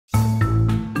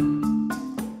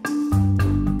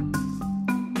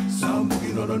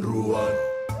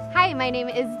Hi, my name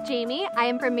is Jaime. I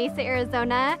am from Mesa,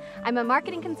 Arizona. I'm a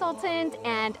marketing consultant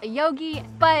and a yogi,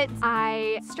 but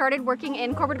I started working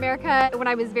in corporate America when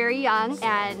I was very young,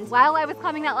 and while I was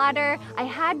climbing that ladder, I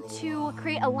had to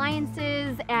create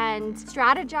alliances and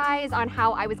strategize on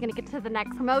how I was gonna get to the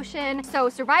next promotion. So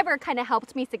Survivor kind of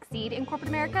helped me succeed in corporate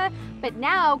America, but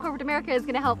now corporate America is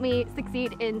gonna help me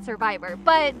succeed in Survivor.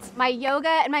 But my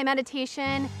yoga and my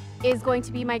meditation is going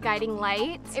to be my guiding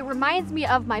light. It reminds me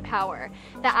of my power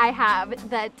that I have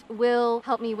that will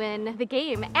help me win the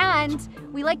game. And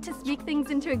we like to speak things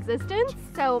into existence.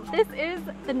 So this is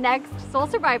the next Soul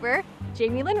Survivor,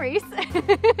 Jaime Lynn Reese.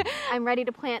 I'm ready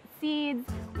to plant seeds,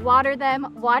 water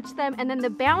them, watch them, and then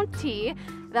the bounty,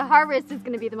 the harvest is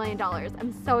gonna be the $1 million.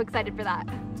 I'm so excited for that.